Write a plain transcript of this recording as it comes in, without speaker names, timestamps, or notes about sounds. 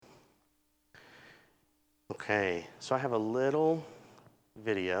Okay, so I have a little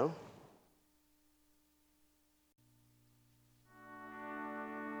video.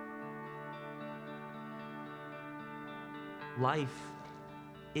 Life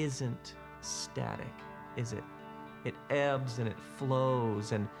isn't static, is it? It ebbs and it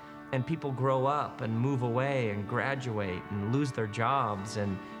flows, and people grow up and move away and graduate and lose their jobs,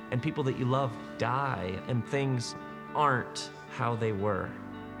 and people that you love die, and things aren't how they were.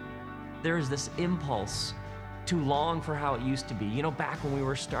 There is this impulse to long for how it used to be. You know, back when we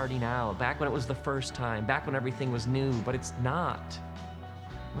were starting out, back when it was the first time, back when everything was new, but it's not.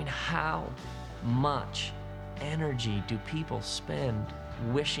 I mean, how much energy do people spend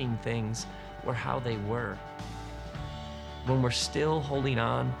wishing things were how they were? When we're still holding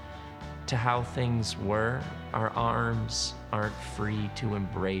on to how things were, our arms aren't free to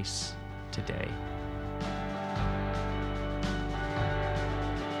embrace today.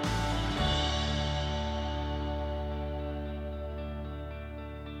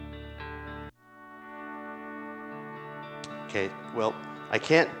 Okay, well, I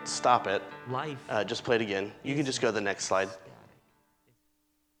can't stop it. Life. Just play it again. You can just go to the next slide.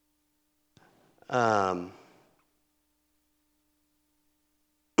 I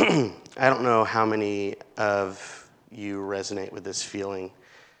don't know how many of you resonate with this feeling,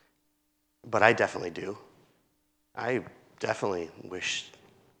 but I definitely do. I definitely wish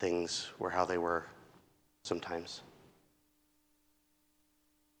things were how they were sometimes.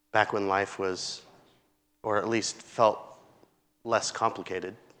 Back when life was, or at least felt less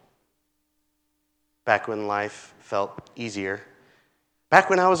complicated. Back when life felt easier.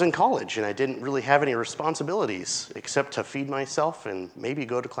 Back when I was in college and I didn't really have any responsibilities except to feed myself and maybe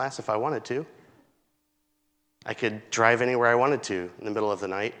go to class if I wanted to. I could drive anywhere I wanted to in the middle of the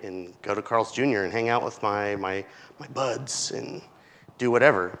night and go to Carl's Jr. and hang out with my buds and do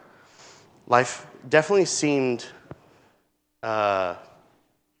whatever. Life definitely seemed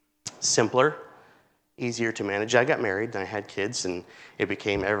simpler, easier to manage. I got married and I had kids, and it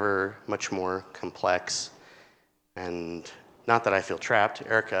became ever much more complex. And not that I feel trapped.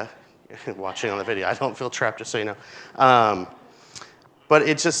 Erica, watching on the video, I don't feel trapped, just so you know. But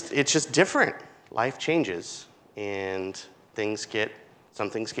it's just different. Life changes, and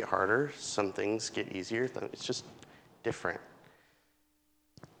some things get harder, some things get easier. It's just different.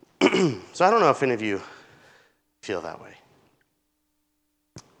 So I don't know if any of you feel that way.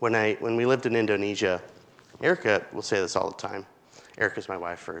 When we lived in Indonesia, Erica will say this all the time. Erica's my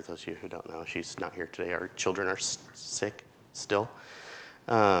wife, for those of you who don't know. She's not here today. Our children are sick still.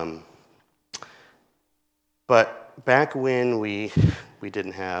 But back when we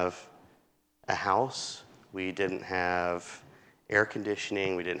didn't have a house, we didn't have air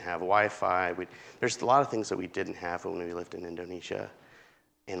conditioning, we didn't have Wi-Fi. There's a lot of things that we didn't have when we lived in Indonesia.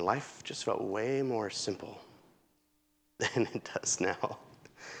 And life just felt way more simple than it does now.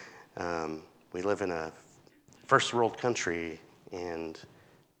 We live in a first world country, and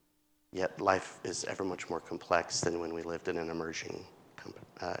yet life is ever much more complex than when we lived in an emerging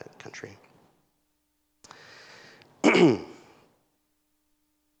country. You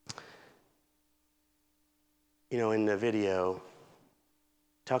know, in the video,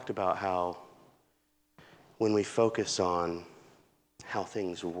 talked about how when we focus on how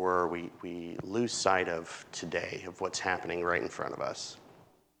things were, we lose sight of today, of what's happening right in front of us.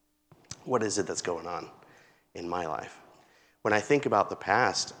 What is it that's going on in my life? When I think about the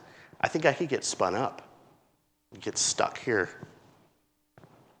past, I think I could get spun up, get stuck here.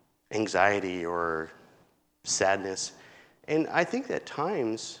 Anxiety or sadness. And I think at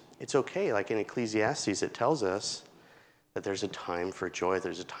times it's okay. Like in Ecclesiastes, it tells us that there's a time for joy,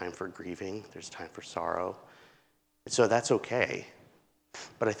 there's a time for grieving, there's a time for sorrow. And so that's okay.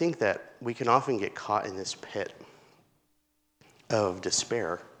 But I think that we can often get caught in this pit of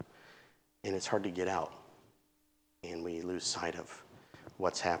despair, and it's hard to get out. And we lose sight of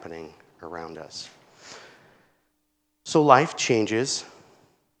what's happening around us. So life changes,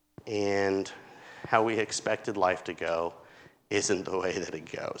 and how we expected life to go isn't the way that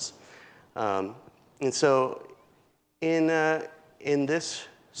it goes. And so in this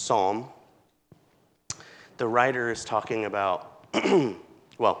psalm, the writer is talking about,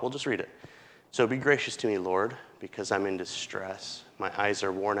 well, we'll just read it. So be gracious to me, Lord, because I'm in distress. My eyes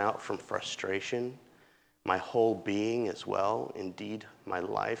are worn out from frustration. My whole being as well. Indeed, my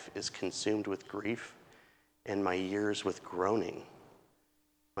life is consumed with grief, and my years with groaning.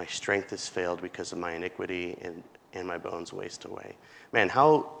 My strength has failed because of my iniquity, and my bones waste away. Man,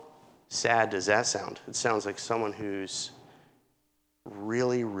 how sad does that sound? It sounds like someone who's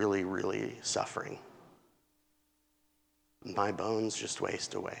really, really, really suffering. My bones just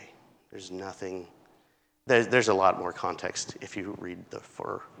waste away. There's nothing. there's a lot more context if you read the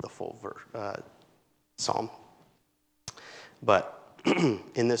full psalm. But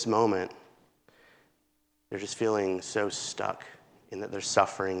in this moment, they're just feeling so stuck in that they're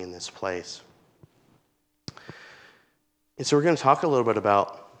suffering in this place. And so we're going to talk a little bit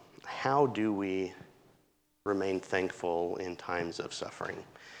about how do we remain thankful in times of suffering.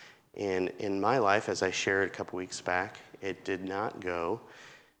 And in my life, as I shared a couple weeks back, it did not go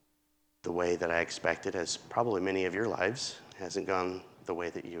the way that I expected, as probably many of your lives hasn't gone the way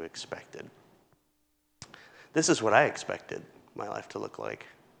that you expected. This is what I expected my life to look like.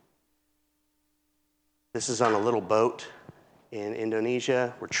 This is on a little boat in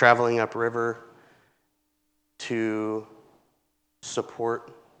Indonesia. We're traveling upriver to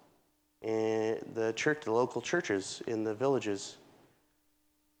support the church, the local churches in the villages.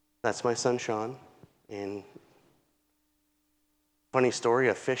 That's my son, Sean. And funny story,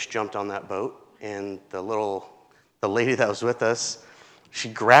 a fish jumped on that boat, and the lady that was with us, she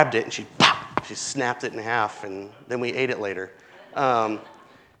grabbed it and she snapped it in half, and then we ate it later.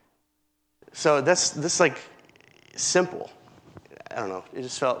 So this like simple. I don't know. It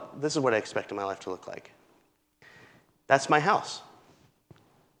just felt, this is what I expected my life to look like. That's my house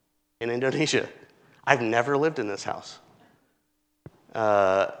in Indonesia. I've never lived in this house.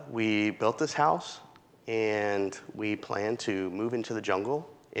 We built this house, and we plan to move into the jungle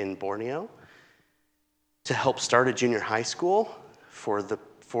in Borneo to help start a junior high school for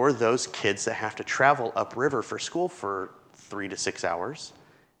those kids that have to travel upriver for school for 3 to 6 hours.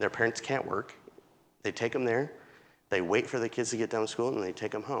 Their parents can't work. They take them there. They wait for the kids to get done with school, and they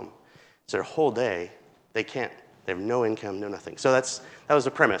take them home. So their whole day, they can't. They have no income, no nothing. So that was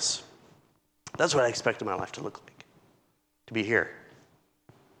the premise. That's what I expected my life to look like. To be here,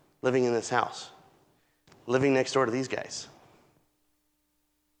 living in this house, living next door to these guys.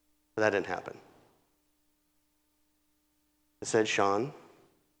 But that didn't happen. Instead, Sean,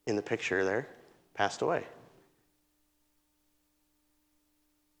 in the picture there, passed away.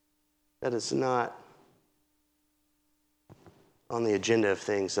 That is not on the agenda of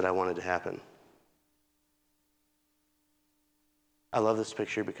things that I wanted to happen. I love this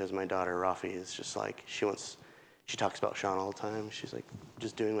picture because my daughter, Rafi, is just like, she talks about Sean all the time. She's like,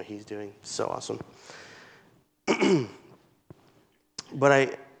 just doing what he's doing. So awesome.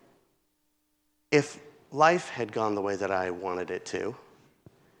 But if life had gone the way that I wanted it to,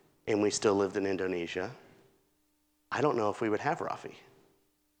 and we still lived in Indonesia, I don't know if we would have Rafi.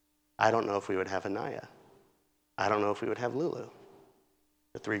 I don't know if we would have Anaya. I don't know if we would have Lulu,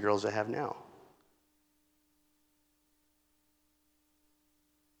 the 3 girls I have now.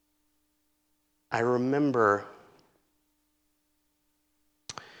 I remember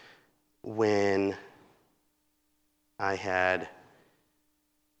when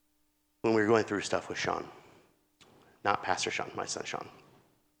we were going through stuff with Sean, not Pastor Sean, my son Sean.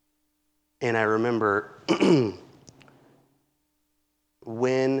 And I remember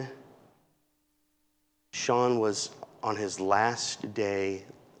when Sean was on his last day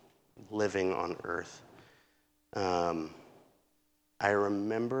living on earth, I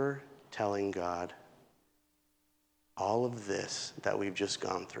remember telling God, all of this that we've just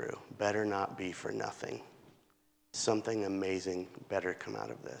gone through better not be for nothing. Something amazing better come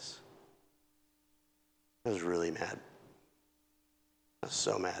out of this. I was really mad. I was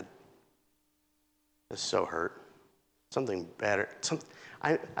so mad. I was so hurt. Something better.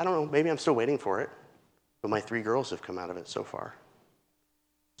 I don't know, maybe I'm still waiting for it, but my 3 girls have come out of it so far.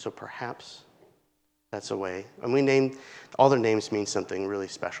 So perhaps that's a way. And all their names mean something really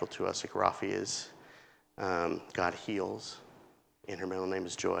special to us. Like Rafi is God heals, and her middle name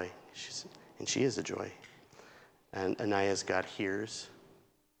is Joy. She is a joy. And Anaya's God hears,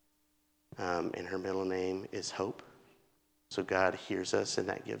 and her middle name is Hope. So God hears us, and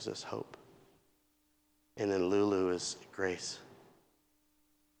that gives us hope. And then Lulu is Grace.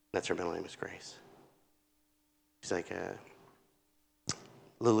 That's her middle name is Grace. She's like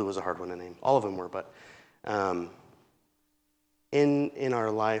Lulu was a hard one to name. All of them were, but in our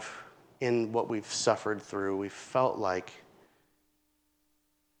life, in what we've suffered through, we felt like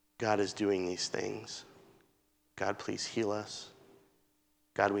God is doing these things. God, please heal us.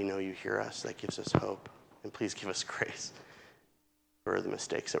 God, we know you hear us. That gives us hope. And please give us grace for the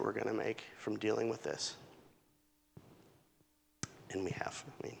mistakes that we're going to make from dealing with this. And we have.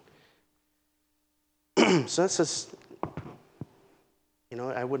 So that's just,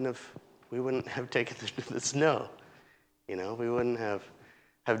 we wouldn't have taken this no. We wouldn't have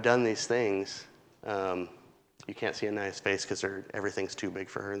done these things. You can't see Anaya's face because everything's too big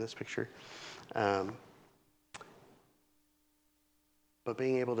for her in this picture. But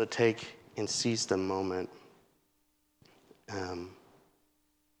being able to take and seize the moment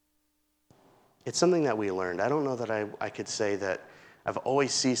It's something that we learned. I don't know that I could say that I've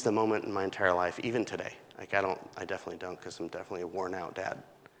always seized the moment in my entire life, even today. Like I definitely don't, because I'm definitely a worn out dad.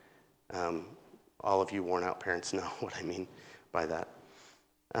 All of you worn out parents know what I mean by that.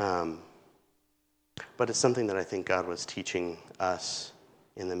 But it's something that I think God was teaching us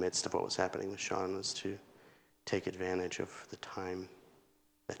in the midst of what was happening with Sean, was to take advantage of the time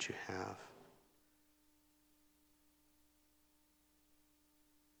that you have.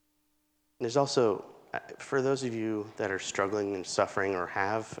 There's also, for those of you that are struggling and suffering or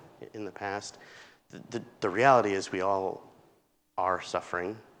have in the past, the reality is we all are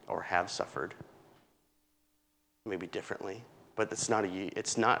suffering or have suffered, maybe differently, but it's not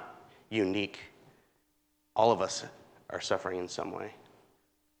unique. All of us are suffering in some way.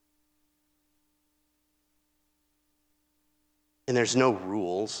 And there's no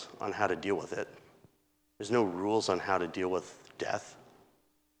rules on how to deal with it. There's no rules on how to deal with death.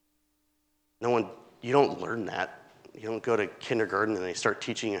 You don't learn that. You don't go to kindergarten and they start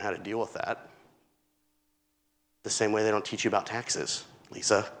teaching you how to deal with that. The same way they don't teach you about taxes,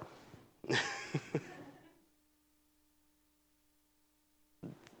 Lisa.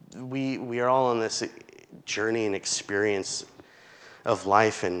 We are all on this journey and experience of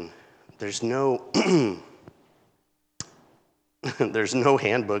life, and there's no there's no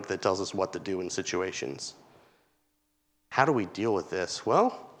handbook that tells us what to do in situations. How do we deal with this?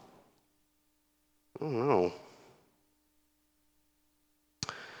 Well, I don't know.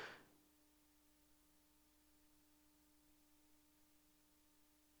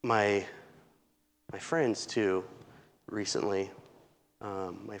 My friends too, recently,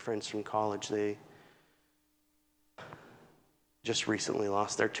 my friends from college, they just recently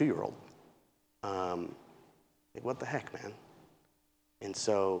lost their 2-year-old. Like, what the heck, man? And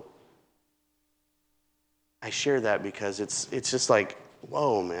so I share that because it's just like,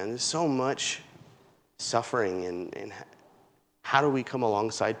 whoa, man, there's so much suffering, and how do we come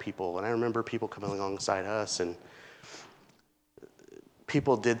alongside people? And I remember people coming alongside us, and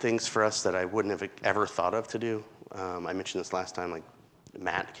people did things for us that I wouldn't have ever thought of to do. I mentioned this last time, like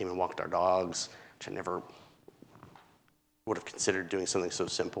Matt came and walked our dogs, which I never would have considered doing something so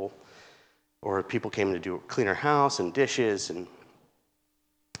simple. Or people came to clean our house and dishes, and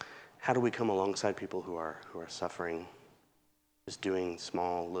how do we come alongside people who are suffering? Just doing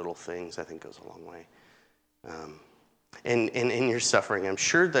small little things, I think, goes a long way. And in your suffering, I'm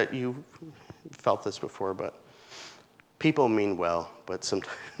sure that you felt this before, but people mean well, but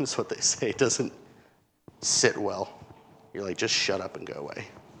sometimes what they say doesn't sit well. You're like, just shut up and go away,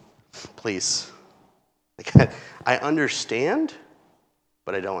 please. Like, I understand,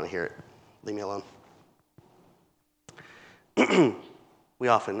 but I don't want to hear it. Leave me alone. We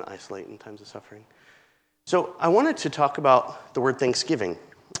often isolate in times of suffering. So I wanted to talk about the word Thanksgiving,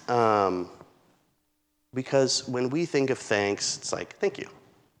 because when we think of thanks, it's like, thank you,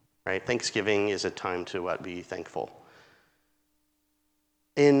 right? Thanksgiving is a time to be thankful.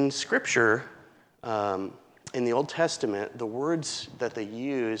 In Scripture, in the Old Testament, the words that they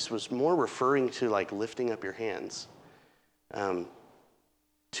used was more referring to like lifting up your hands.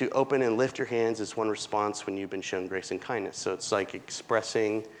 To open and lift your hands is one response when you've been shown grace and kindness. So it's like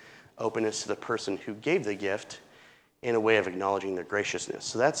expressing openness to the person who gave the gift in a way of acknowledging their graciousness.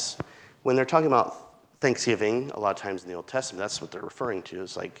 So that's, when they're talking about Thanksgiving, a lot of times in the Old Testament, that's what they're referring to,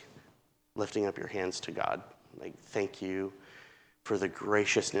 is like lifting up your hands to God. Like, thank you for the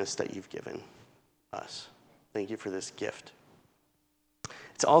graciousness that you've given us. Thank you for this gift.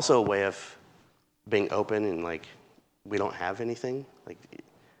 It's also a way of being open and like, we don't have anything. Like,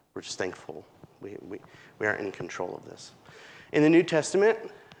 we're just thankful. We aren't in control of this. In the New Testament,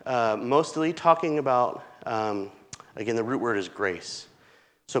 mostly talking about, again, the root word is grace.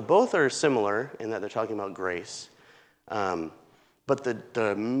 So both are similar in that they're talking about grace. But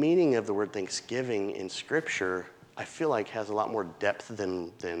the meaning of the word Thanksgiving in Scripture, I feel like has a lot more depth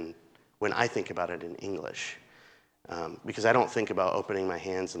than when I think about it in English. Because I don't think about opening my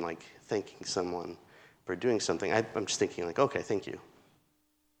hands and like thanking someone for doing something. I'm just thinking like, okay, thank you.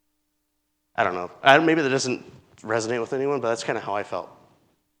 I don't know. Maybe that doesn't resonate with anyone, but that's kind of how I felt.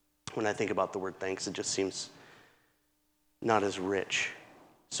 When I think about the word thanks, it just seems not as rich.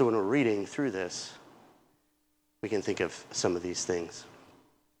 So when we're reading through this, we can think of some of these things.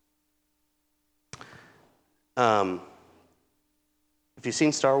 If you've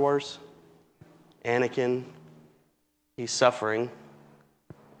seen Star Wars, Anakin, he's suffering.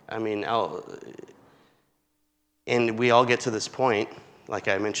 I mean, and we all get to this point, like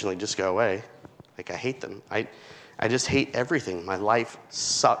I mentioned, like, just go away. Like, I hate them. I just hate everything. My life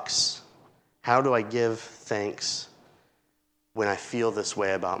sucks. How do I give thanks when I feel this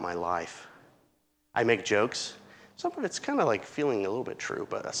way about my life. I make jokes. Some of it's kind of like feeling a little bit true,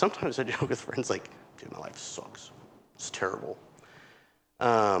 but sometimes I joke with friends like, dude, my life sucks. It's terrible.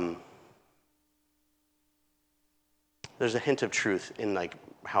 There's a hint of truth in like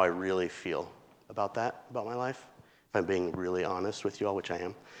how I really feel about that, about my life, if I'm being really honest with you all, which I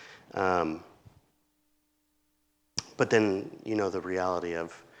am. But then, the reality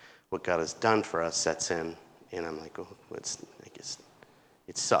of what God has done for us sets in, and I'm like, oh,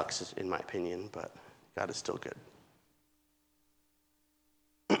 it sucks, in my opinion, but God is still good.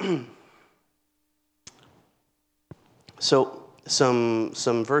 So, some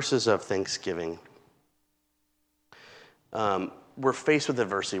verses of Thanksgiving. We're faced with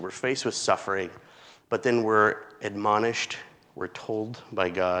adversity, we're faced with suffering, but then we're admonished, we're told by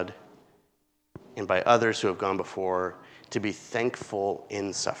God and by others who have gone before to be thankful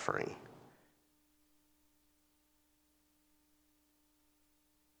in suffering.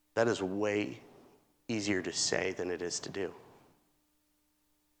 That is way easier to say than it is to do.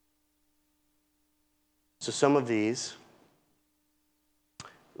 So some of these,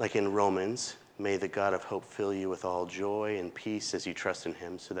 like in Romans, may the God of hope fill you with all joy and peace as you trust in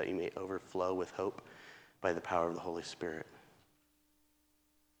him, so that you may overflow with hope by the power of the Holy Spirit.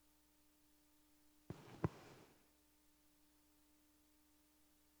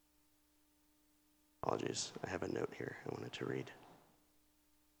 Apologies, I have a note here I wanted to read.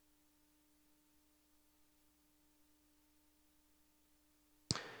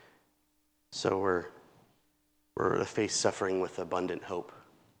 So we're to face suffering with abundant hope,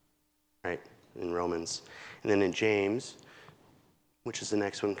 right, in Romans. And then in James, which is the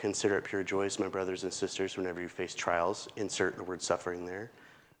next one, consider it pure joy, my brothers and sisters, whenever you face trials. Insert the word suffering there,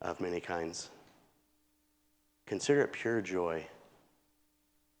 of many kinds. Consider it pure joy.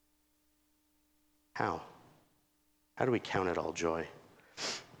 How? How do we count it all joy?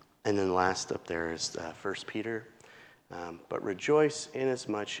 And then last up there is 1 Peter. But rejoice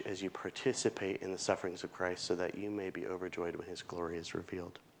inasmuch as you participate in the sufferings of Christ, so that you may be overjoyed when his glory is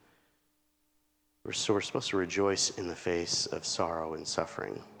revealed. So we're supposed to rejoice in the face of sorrow and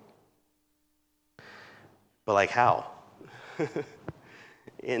suffering. But like how?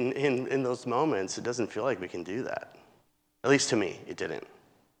 in those moments, it doesn't feel like we can do that. At least to me, it didn't.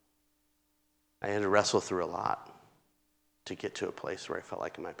 I had to wrestle through a lot to get to a place where I felt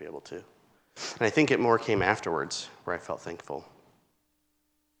like I might be able to. And I think it more came afterwards, where I felt thankful.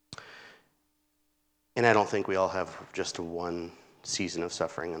 And I don't think we all have just one season of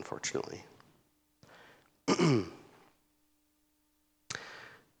suffering, unfortunately. Okay.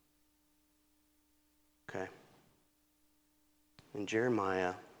 In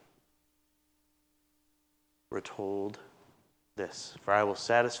Jeremiah, we're told this: for I will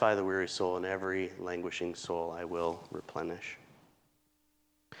satisfy the weary soul, and every languishing soul I will replenish.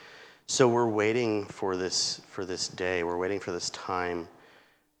 So we're waiting for this day. We're waiting for this time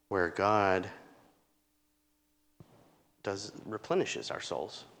where God replenishes our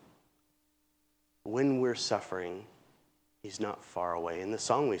souls. When we're suffering, he's not far away. In the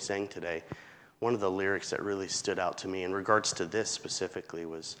song we sang today, one of the lyrics that really stood out to me in regards to this specifically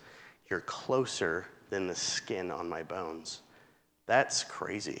was, "You're closer than the skin on my bones." That's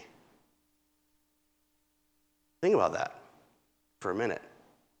crazy. Think about that for a minute.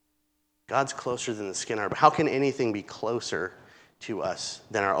 God's closer than the skin on our body. How can anything be closer to us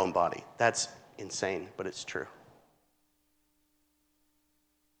than our own body? That's insane, but it's true.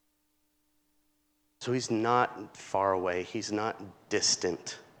 So he's not far away. He's not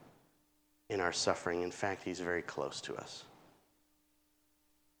distant in our suffering. In fact, he's very close to us.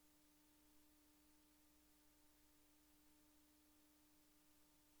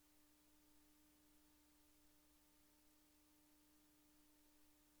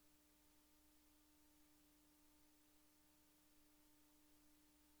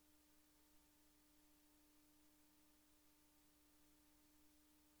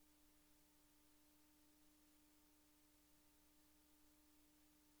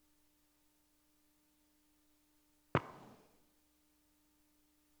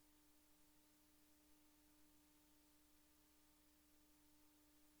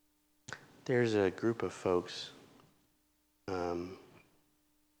 There's a group of folks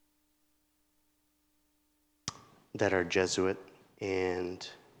that are Jesuit, and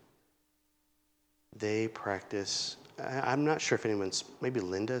they practice, I'm not sure if maybe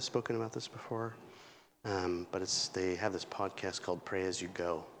Linda has spoken about this before, but they have this podcast called Pray As You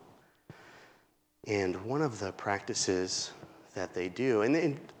Go. And one of the practices that they do,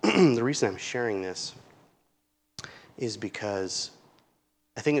 and the reason I'm sharing this is because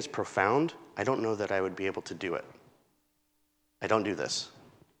I think it's profound. I don't know that I would be able to do it. I don't do this,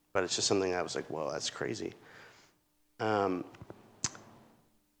 but it's just something I was like, whoa, that's crazy.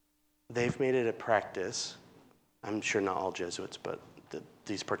 They've made it a practice. I'm sure not all Jesuits, but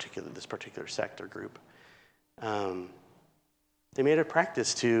this particular sect or group. They made it a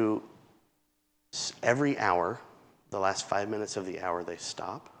practice to every hour, the last 5 minutes of the hour, they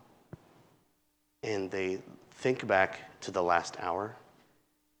stop and they think back to the last hour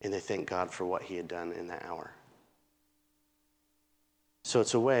and they thank God for what he had done in that hour. So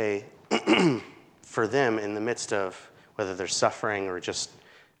it's a way for them in the midst of whether they're suffering or just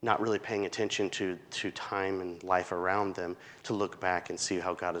not really paying attention to time and life around them, to look back and see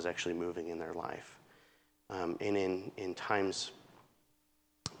how God is actually moving in their life. And in times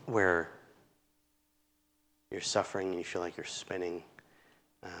where you're suffering and you feel like you're spinning,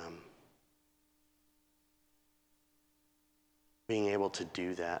 being able to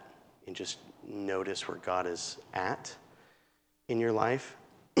do that and just notice where God is at in your life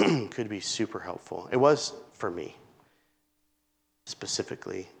could be super helpful. It was for me.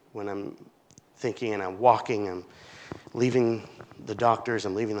 Specifically, when I'm thinking and I'm walking, I'm leaving the doctors,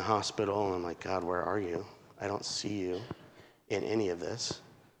 I'm leaving the hospital, and I'm like, God, where are you? I don't see you in any of this.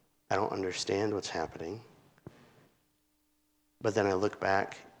 I don't understand what's happening. But then I look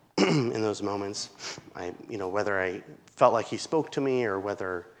back in those moments, whether I felt like he spoke to me or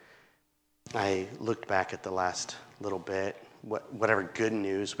whether I looked back at the last little bit, whatever good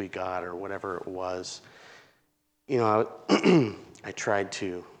news we got or whatever it was, I tried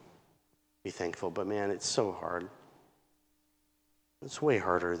to be thankful, but man, it's so hard. It's way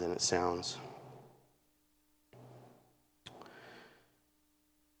harder than it sounds.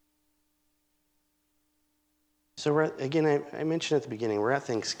 So I mentioned at the beginning, we're at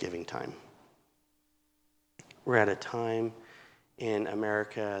Thanksgiving time. We're at a time in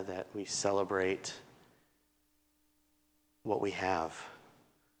America that we celebrate what we have.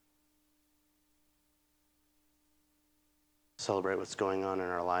 Celebrate what's going on in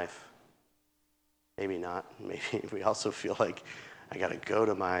our life. Maybe not. Maybe we also feel like I got to go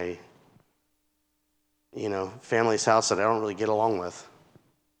to my, family's house that I don't really get along with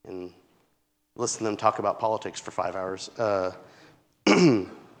and listen to them talk about politics for 5 hours.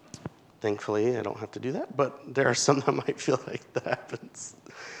 Thankfully, I don't have to do that, but there are some that might feel like that happens.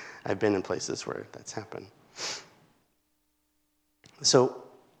 I've been in places where that's happened. So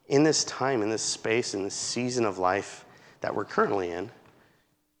in this time, in this space, in this season of life that we're currently in,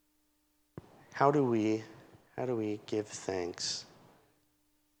 how do we give thanks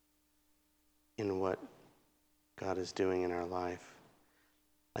in what God is doing in our life?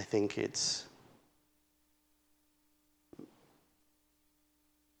 I think it's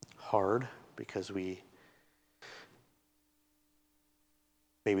hard because we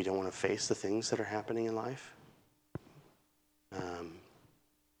maybe don't want to face the things that are happening in life.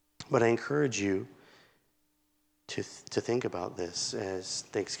 But I encourage you to think about this as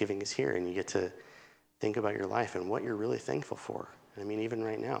Thanksgiving is here and you get to think about your life and what you're really thankful for. I mean, even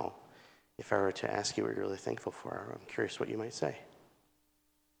right now, if I were to ask you what you're really thankful for, I'm curious what you might say.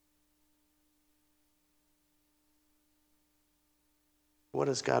 What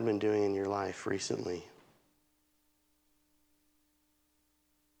has God been doing in your life recently?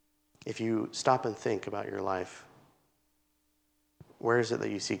 If you stop and think about your life, where is it that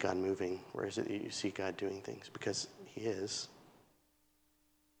you see God moving? Where is it that you see God doing things? Because he is.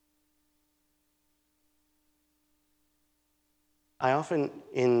 I often,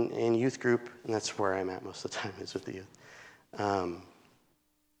 in youth group, and that's where I'm at most of the time, is with the youth,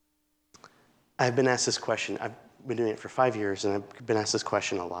 I've been asked this question. I've been doing it for 5 years, and I've been asked this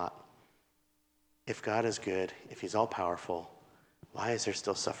question a lot. If God is good, if he's all-powerful, why is there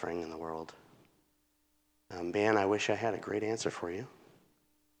still suffering in the world? Man, I wish I had a great answer for you.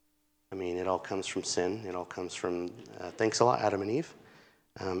 I mean, it all comes from sin. It all comes from, thanks a lot, Adam and Eve,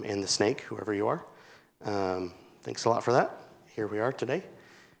 and the snake, whoever you are. Thanks a lot for that. Here we are today.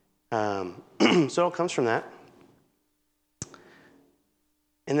 So it all comes from that.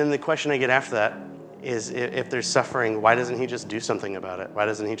 And then the question I get after that is, if there's suffering, why doesn't he just do something about it? Why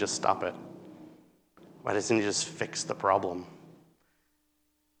doesn't he just stop it? Why doesn't he just fix the problem?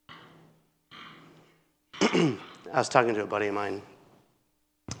 I was talking to a buddy of mine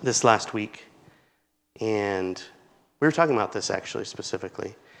this last week, and we were talking about this actually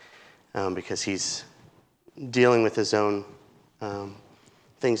specifically because he's dealing with his own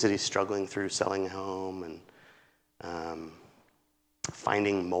things that he's struggling through, selling a home and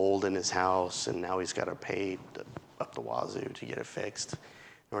finding mold in his house, and now he's got to pay up the wazoo to get it fixed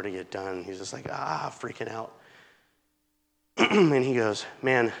in order to get it done. He's just like, freaking out. And he goes,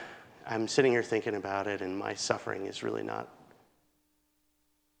 man, I'm sitting here thinking about it, and my suffering is really not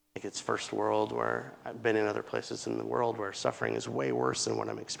Like it's first world, where I've been in other places in the world where suffering is way worse than what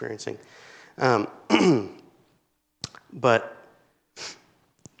I'm experiencing. But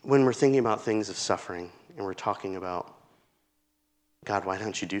when we're thinking about things of suffering and we're talking about, God, why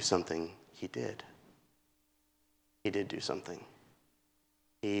don't you do something? He did. He did do something.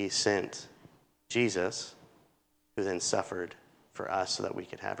 He sent Jesus, who then suffered for us so that we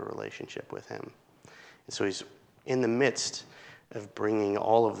could have a relationship with him. And so he's in the midst of bringing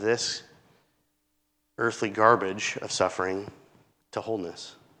all of this earthly garbage of suffering to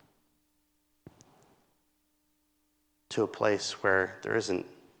wholeness, to a place where there isn't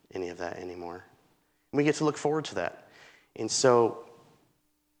any of that anymore. And we get to look forward to that. And so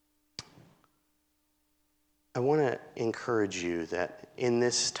I want to encourage you that in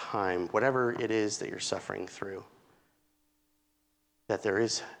this time, whatever it is that you're suffering through, that there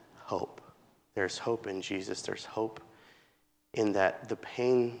is hope. There's hope in Jesus. There's hope in that the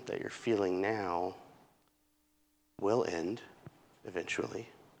pain that you're feeling now will end eventually.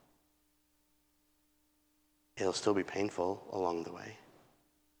 It'll still be painful along the way.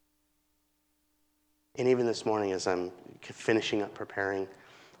 And even this morning, as I'm finishing up preparing,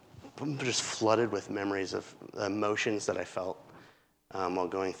 I'm just flooded with memories of emotions that I felt while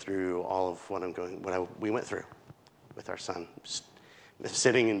going through all of we went through with our son. Just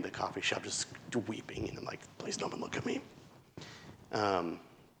sitting in the coffee shop, just weeping, and I'm like, please no one look at me.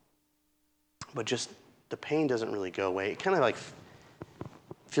 But just the pain doesn't really go away. It kind of like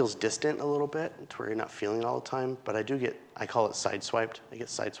feels distant a little bit to where you're not feeling it all the time. But I call it sideswiped. I get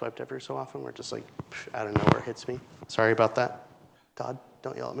sideswiped every so often where it just like out of nowhere hits me. Sorry about that. God,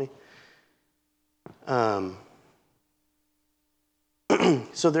 don't yell at me.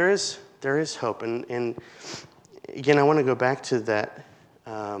 So there is hope. And again, I want to go back to that,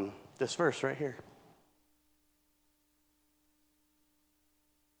 this verse right here.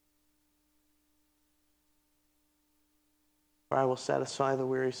 For I will satisfy the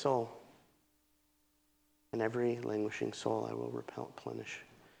weary soul, and every languishing soul I will replenish.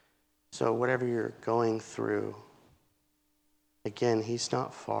 So whatever you're going through, again, he's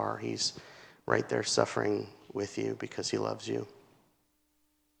not far. He's right there suffering with you because he loves you.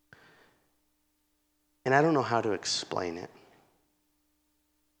 And I don't know how to explain it.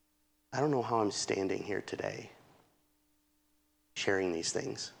 I don't know how I'm standing here today sharing these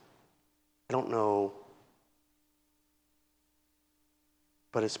things. I don't know.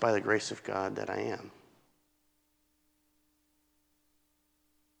 But it's by the grace of God that I am.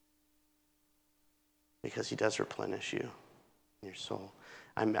 Because he does replenish you in your soul.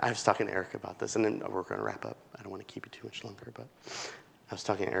 I was talking to Eric about this, and then we're going to wrap up. I don't want to keep you too much longer, but I was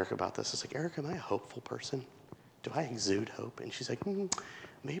talking to Eric about this. I was like, Eric, am I a hopeful person? Do I exude hope? And she's like,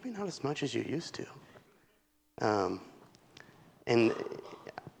 maybe not as much as you used to. And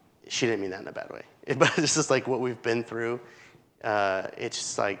she didn't mean that in a bad way. But it's just like what we've been through. It's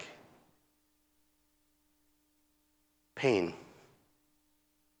just like pain,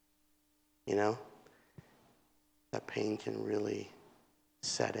 you know? That pain can really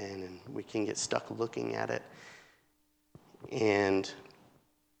set in, and we can get stuck looking at it. And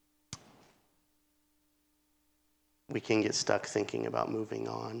we can get stuck thinking about moving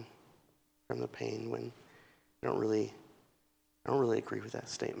on from the pain when I don't really agree with that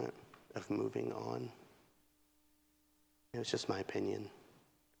statement of moving on. It's just my opinion.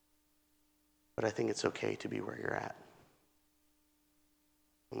 But I think it's okay to be where you're at.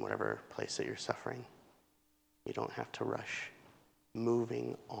 In whatever place that you're suffering. You don't have to rush.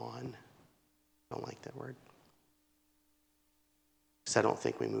 Moving on. I don't like that word. Because I don't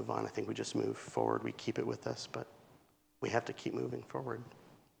think we move on. I think we just move forward. We keep it with us, but we have to keep moving forward.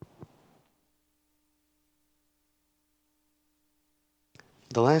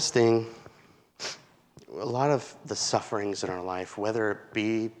 The last thing, a lot of the sufferings in our life, whether it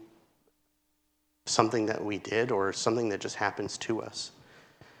be something that we did or something that just happens to us,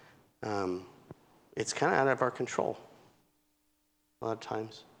 it's kind of out of our control a lot of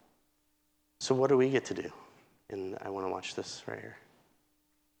times. So what do we get to do? And I want to watch this right here.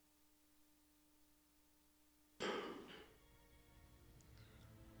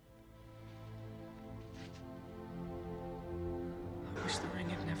 I wish the ring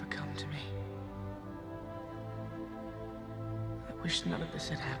had never come to me. I wish none of this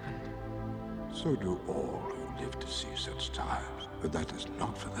had happened. So do all who live to see such times, but that is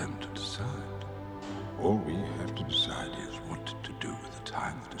not for them to decide. All we have to decide is what to do with the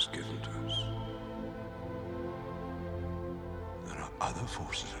time that is given to us. There are other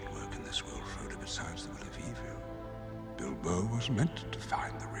forces at work in this world, Frodo, besides the will of evil. Bilbo was meant to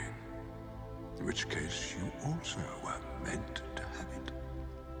find the ring, in which case you also were meant to have it.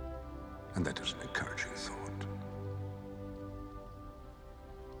 And that is an encouraging thought.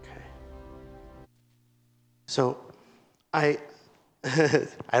 Okay. So I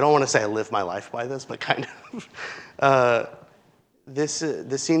I don't want to say I live my life by this, but kind of. This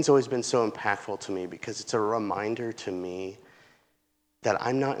scene's always been so impactful to me because it's a reminder to me that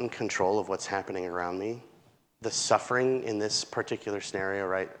I'm not in control of what's happening around me. The suffering in this particular scenario,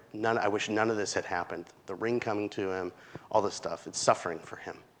 right? I wish none of this had happened. The ring coming to him, all this stuff. It's suffering for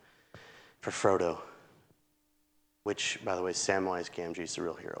him, for Frodo. Which, by the way, Samwise Gamgee's the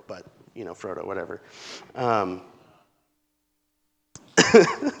real hero, but Frodo, whatever.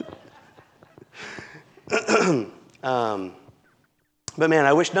 But man,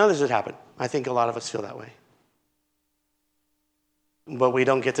 I wish none of this had happened. I think a lot of us feel that way. But we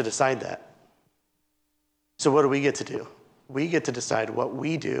don't get to decide that. So what do we get to do? We get to decide what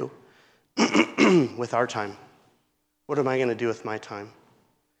we do with our time. What am I going to do with my time?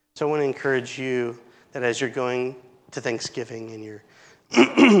 So I want to encourage you that as you're going to Thanksgiving and you're,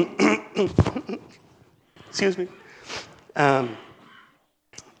 excuse me,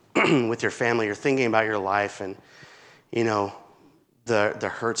 with your family, you're thinking about your life and,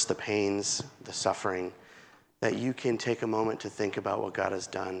 the hurts, the pains, the suffering, that you can take a moment to think about what God has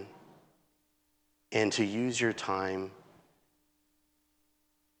done and to use your time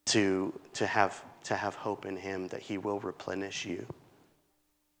to have hope in him, that he will replenish you,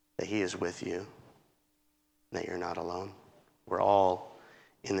 that he is with you, that you're not alone. We're all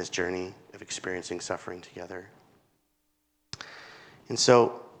in this journey of experiencing suffering together. And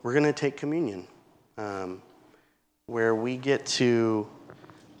so we're going to take communion, where we get to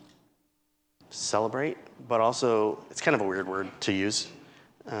celebrate, but also, it's kind of a weird word to use,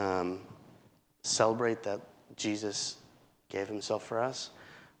 celebrate that Jesus gave himself for us,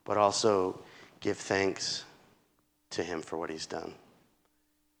 but also give thanks to him for what he's done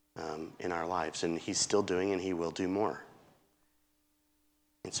in our lives. And he's still doing, and he will do more.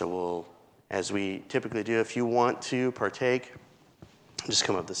 And so we'll, as we typically do, if you want to partake, just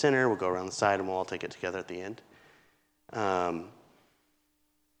come up the center, we'll go around the side, and we'll all take it together at the end.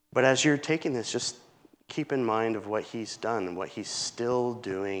 But as you're taking this, just keep in mind of what he's done and what he's still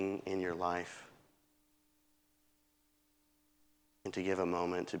doing in your life. And to give a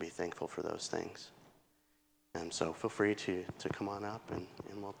moment to be thankful for those things. And so feel free to come on up and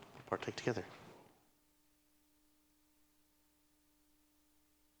we'll partake together.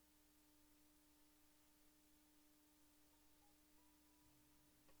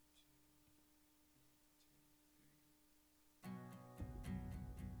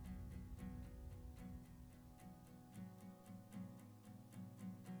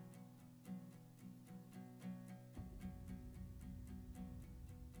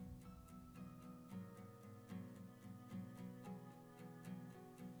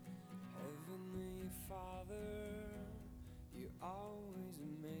 Heavenly Father, you always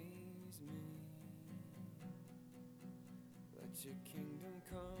amaze me. Let your kingdom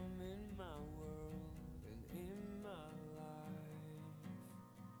come in my world and in my life.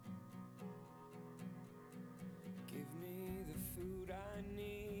 Give me the food I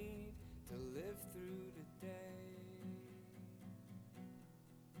need to live through the day,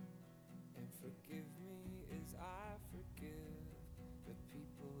 and forgive me as I forgive the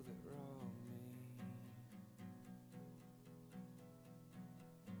people that wrong me.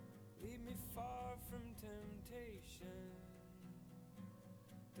 Lead me far from temptation,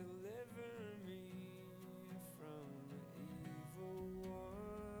 deliver me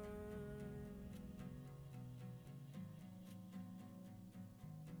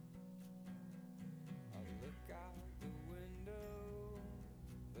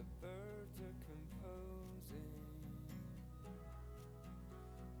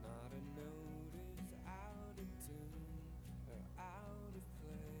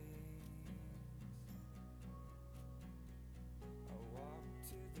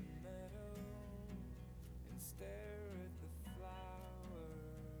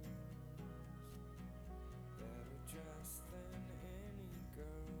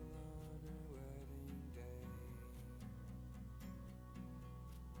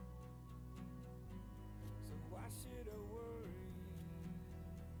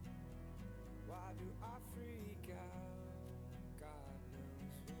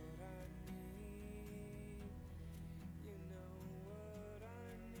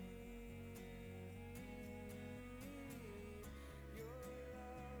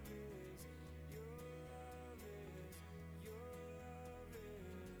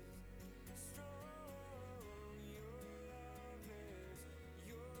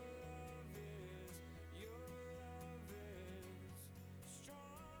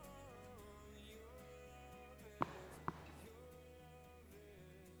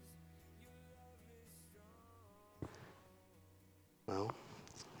Well,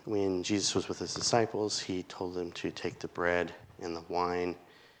 when Jesus was with his disciples, he told them to take the bread and the wine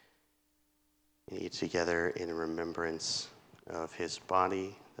and eat together in remembrance of his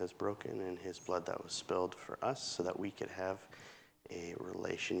body that was broken and his blood that was spilled for us so that we could have a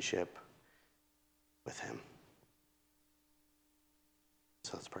relationship with him.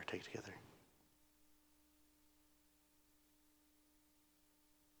 So let's partake together.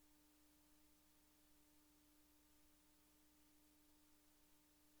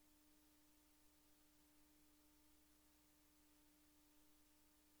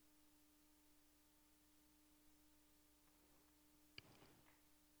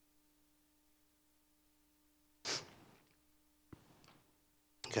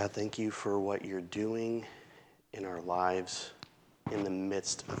 God, thank you for what you're doing in our lives in the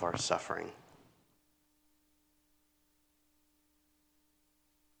midst of our suffering.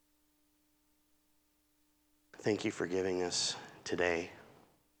 Thank you for giving us today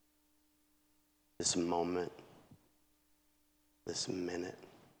this moment, this minute.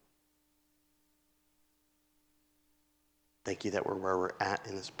 Thank you that we're where we're at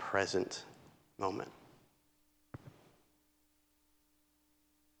in this present moment.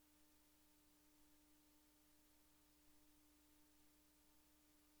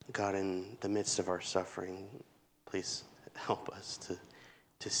 God, in the midst of our suffering, please help us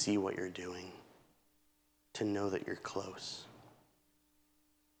to see what you're doing, to know that you're close.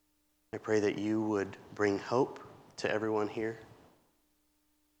 I pray that you would bring hope to everyone here.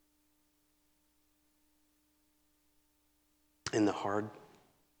 In the hard,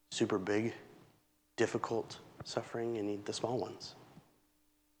 super big, difficult suffering, and the small ones.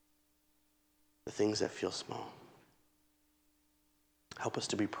 The things that feel small. Help us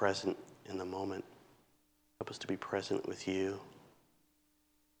to be present in the moment. Help us to be present with you,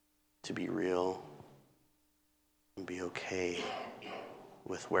 to be real, and be okay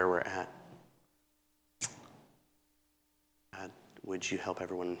with where we're at. God, would you help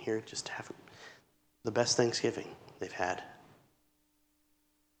everyone in here just have the best Thanksgiving they've had?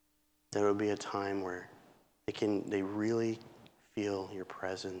 There will be a time where they really feel your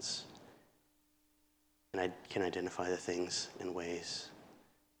presence and I can identify the things and ways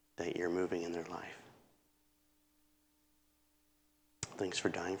that you're moving in their life. Thanks for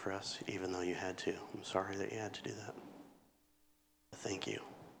dying for us, even though you had to. I'm sorry that you had to do that. But thank you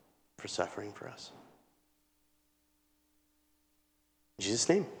for suffering for us. In Jesus'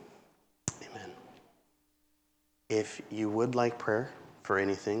 name, amen. If you would like prayer for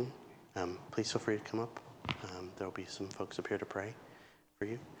anything, please feel free to come up. There will be some folks up here to pray for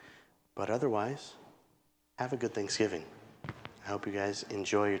you. But otherwise, have a good Thanksgiving. I hope you guys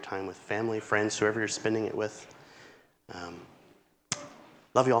enjoy your time with family, friends, whoever you're spending it with.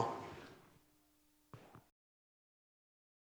 Love you all.